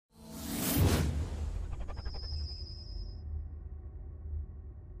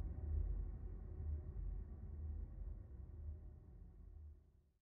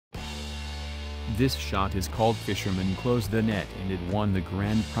This shot is called Fisherman Close the Net and it won the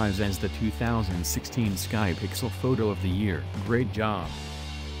grand prize as the 2016 SkyPixel Photo of the Year. Great job!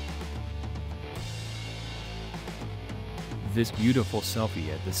 This beautiful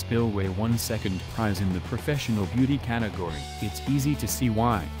selfie at the spillway won second prize in the professional beauty category. It's easy to see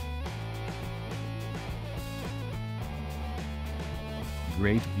why.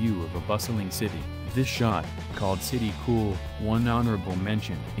 Great view of a bustling city. This shot, called City Cool, won honorable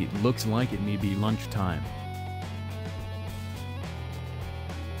mention. It looks like it may be lunchtime.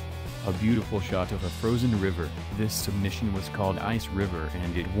 A beautiful shot of a frozen river. This submission was called Ice River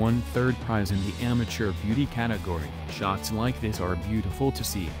and it won third prize in the amateur beauty category. Shots like this are beautiful to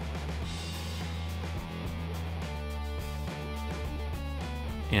see.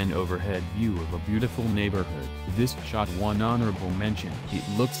 An overhead view of a beautiful neighborhood. This shot won honorable mention. It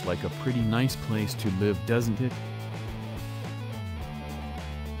looks like a pretty nice place to live, doesn't it?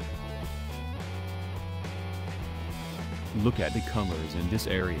 Look at the colors in this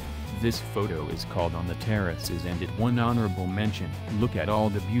area. This photo is called On the Terraces and it won honorable mention. Look at all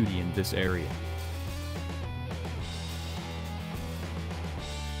the beauty in this area.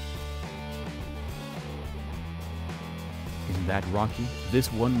 Isn't that rocky?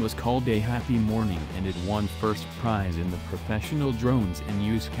 This one was called A Happy Morning and it won first prize in the professional drones and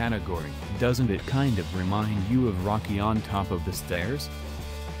use category. Doesn't it kind of remind you of Rocky on top of the stairs?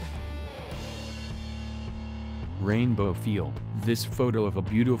 Rainbow Field. This photo of a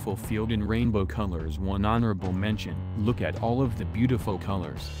beautiful field in rainbow colors won honorable mention. Look at all of the beautiful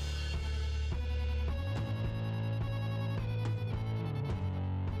colors.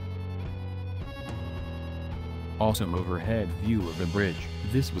 Awesome overhead view of a bridge.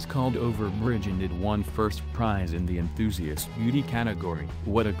 This was called Over Bridge and it won first prize in the enthusiast beauty category.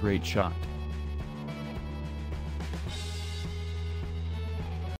 What a great shot!